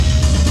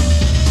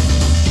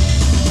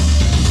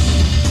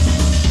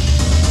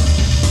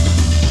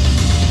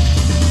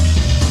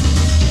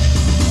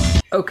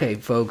Okay,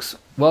 folks,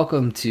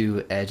 welcome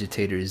to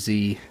Agitator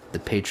Z, the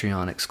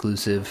Patreon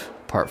exclusive,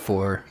 part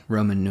 4,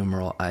 Roman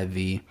numeral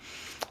IV.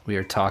 We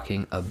are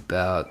talking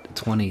about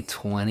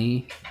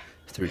 2020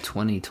 through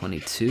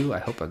 2022. I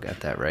hope I got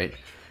that right.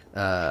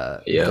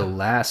 The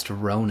Last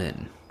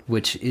Ronin,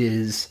 which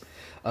is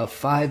a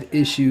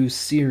 5-issue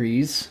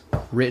series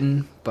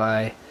written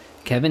by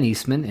Kevin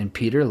Eastman and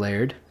Peter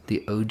Laird,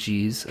 the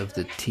OGs of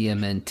the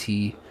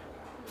TMNT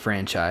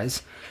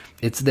franchise.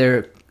 It's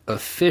their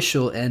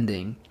official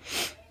ending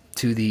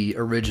to the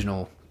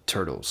original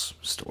Turtles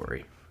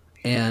story.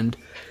 And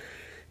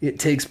it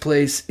takes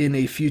place in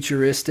a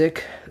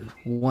futuristic,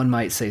 one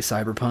might say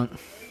cyberpunk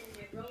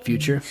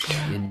future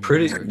in New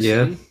York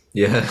City.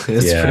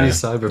 It's pretty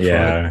cyberpunk.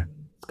 Yeah,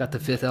 It's got the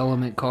Fifth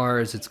Element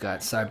cars, it's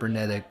got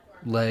cybernetic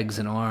legs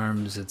and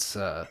arms, it's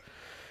got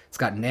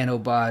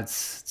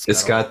nanobots,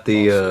 It's got got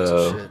all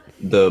sorts of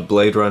shit. the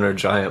Blade Runner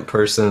giant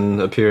person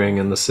appearing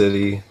in the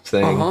city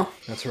thing.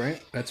 That's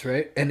right.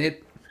 And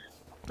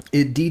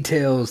it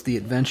details the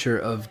adventure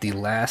of the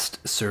last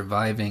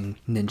surviving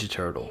Ninja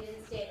Turtle,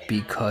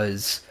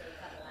 because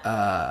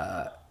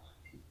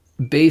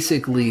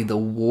basically the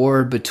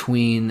war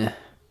between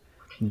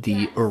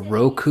the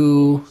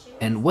Oroku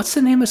and what's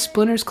the name of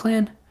Splinter's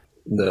clan?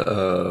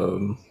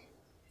 The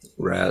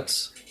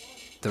rats.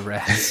 The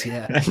rats,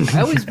 yeah.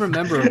 I always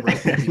remember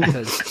Oroku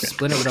because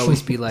Splinter would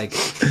always be like,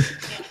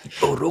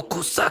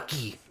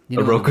 Orokusaki. You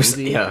know,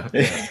 Orokusaki.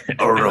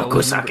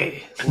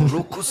 Orokusaki.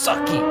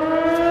 Orokusaki.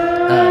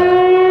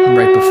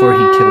 Right before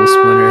he kills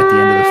Splinter at the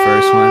end of the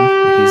first one,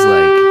 he's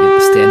like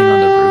standing on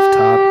the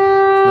rooftop.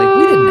 Like,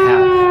 we didn't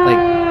have,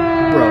 like,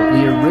 bro,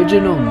 the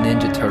original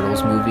Ninja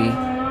Turtles movie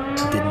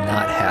did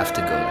not have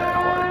to go that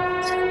hard.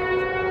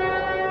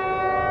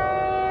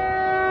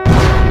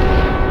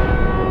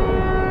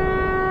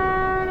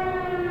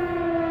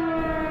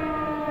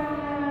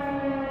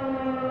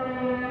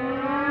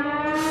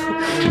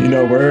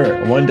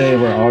 one day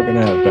we're all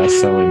gonna have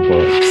best-selling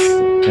books,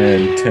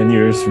 and 10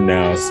 years from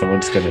now,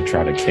 someone's gonna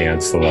try to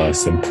cancel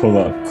us and pull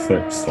up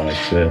clips like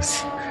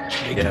this.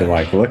 Yeah. Be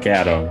like, look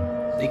at them.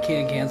 They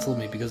can't cancel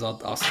me because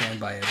I'll stand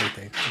by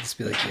everything. I'll just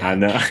be like, yeah. I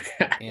know.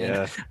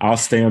 And I'll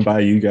stand by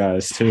you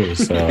guys too.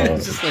 So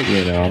it's just like,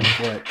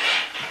 what?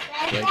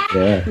 Like,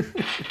 yeah.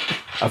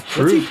 I've what's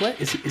he proved play?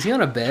 Is he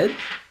on a bed?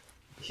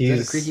 Is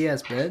that a creaky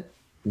ass bed?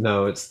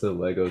 No, it's the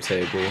Lego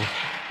table.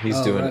 He's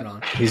Oh, doing right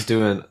on. he's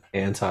doing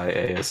anti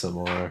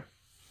ASMR.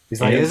 He's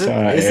like, isn't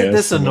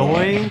this Anti-ASMR.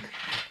 annoying?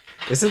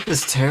 Isn't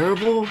this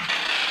terrible?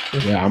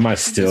 Yeah, I might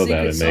steal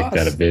that and secret make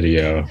that a sauce.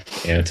 video.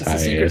 It's the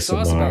secret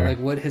sauce about Anti-ASMR. like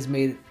what has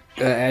made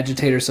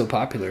Agitator so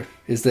popular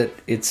is that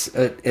it's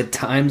at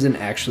times an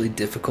actually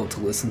difficult to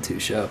listen to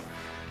show,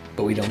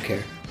 but we don't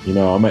care. I'm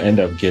gonna end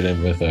up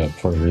getting with a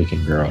Puerto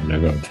Rican girl, and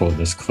they're gonna pull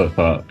this clip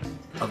up.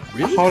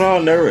 Really? Hold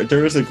on, there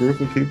was a group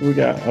of people who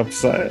got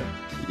upset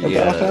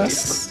about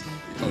that.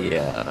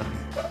 Yeah.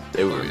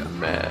 They were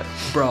mad.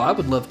 Bro, I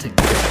would love to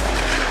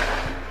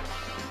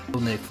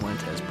Nick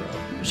Fuentes, bro.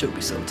 It should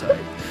be so tight.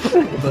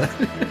 But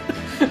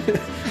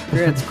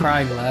Grant's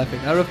crying laughing.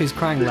 I don't know if he's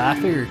crying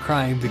laughing or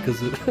crying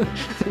because of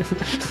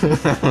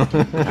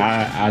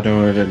I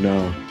don't even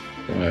know,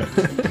 but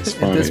it's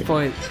funny. At this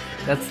point,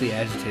 that's the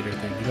Agitator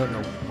thing. You don't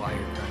know why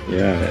you're crying.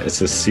 Yeah, it's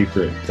a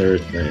secret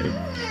third thing.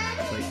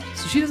 It's like,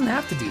 so she doesn't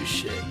have to do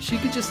shit. She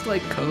could just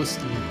like coast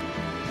and, I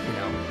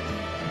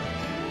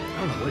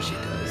don't know what she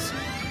does.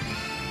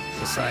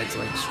 Besides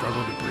like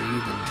struggle to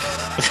breathe and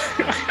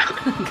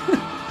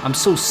I'm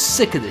so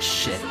sick of this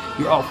shit.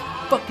 You're all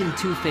fucking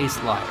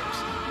two-faced liars.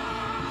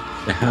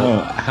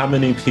 How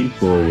many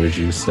people would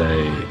you say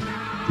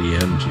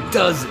DM'd you?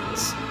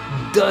 Dozens.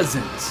 Damn.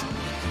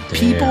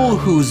 People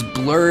whose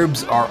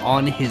blurbs are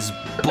on his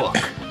book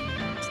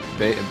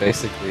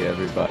Basically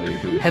everybody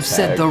who have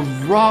said the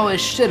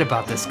rawest shit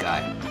about this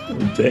guy.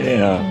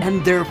 Damn.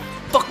 And they're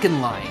fucking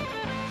lying.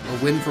 A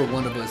win for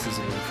one of us is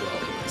a win for all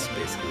of us,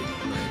 basically.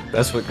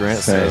 That's what Grant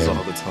says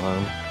all the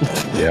time.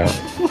 Yeah.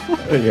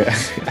 Yeah.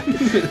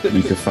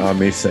 You can find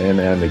me saying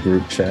that in the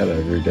group chat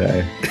every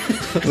day.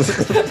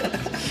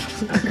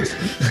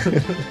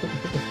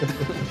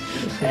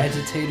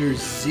 Agitator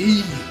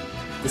Z,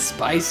 the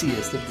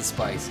spiciest of the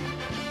spicy.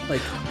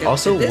 Like,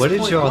 Also, at this what did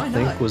point, y'all why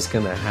think not? was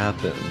gonna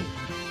happen?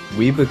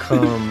 We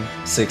become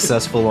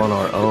successful on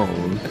our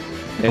own,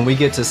 and we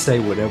get to say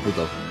whatever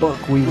the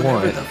fuck we Whatever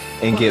want the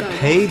and fuck get I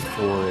paid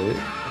for it.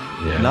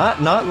 Yeah.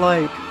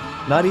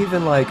 Not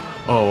even like,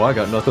 oh, I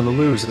got nothing to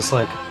lose. It's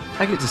like,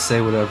 I get to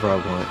say whatever I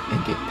want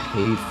and get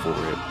paid for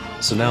it.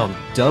 So now I'm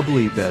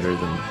doubly better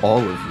than all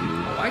of you.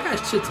 Oh, I got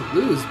shit to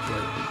lose,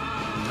 but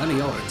none of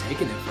y'all are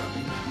taking it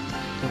from me.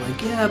 They're like,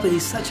 yeah, but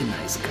he's such a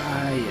nice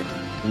guy, and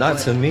Not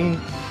but- to me.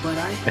 But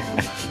I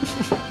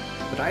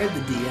have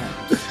the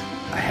DMs.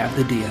 I have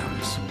the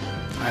DMs.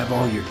 I have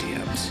all your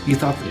DMs. You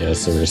thought that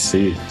Yes, the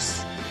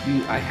receipts.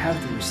 I have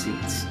the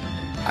receipts.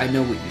 I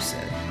know what you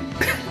said.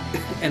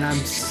 And I'm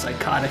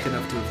psychotic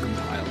enough to have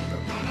compiled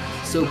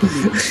them. So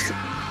please,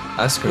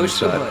 I Push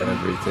the screenshot button.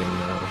 everything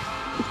now.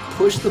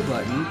 push the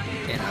button,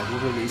 and I will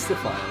release the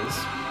files.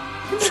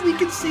 And then we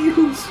can see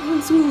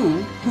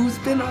who's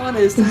been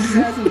honest and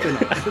who hasn't been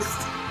honest.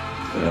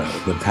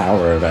 The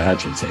power of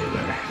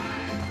agitator.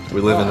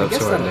 We're living Well, I up to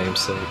guess our that'll-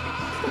 namesake.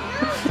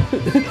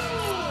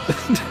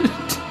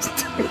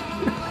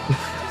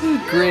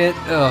 Grant,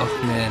 oh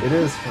man. It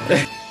is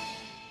fun.